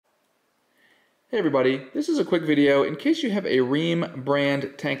Hey everybody, this is a quick video in case you have a Rheem brand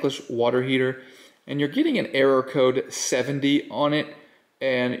tankless water heater and you're getting an error code 70 on it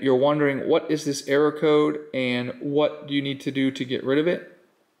and you're wondering what is this error code and what do you need to do to get rid of it.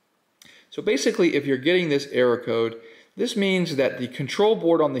 So basically, if you're getting this error code, this means that the control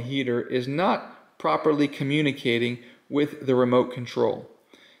board on the heater is not properly communicating with the remote control.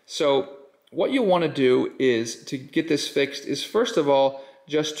 So what you want to do is to get this fixed is first of all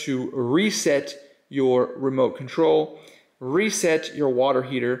just to reset your remote control, reset your water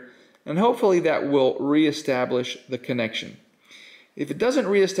heater, and hopefully that will reestablish the connection. If it doesn't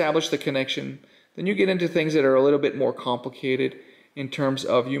reestablish the connection, then you get into things that are a little bit more complicated in terms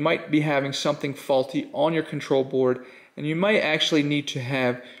of you might be having something faulty on your control board and you might actually need to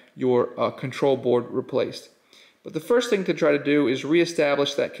have your control board replaced. But the first thing to try to do is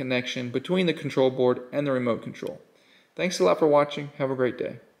reestablish that connection between the control board and the remote control. Thanks a lot for watching. Have a great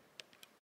day.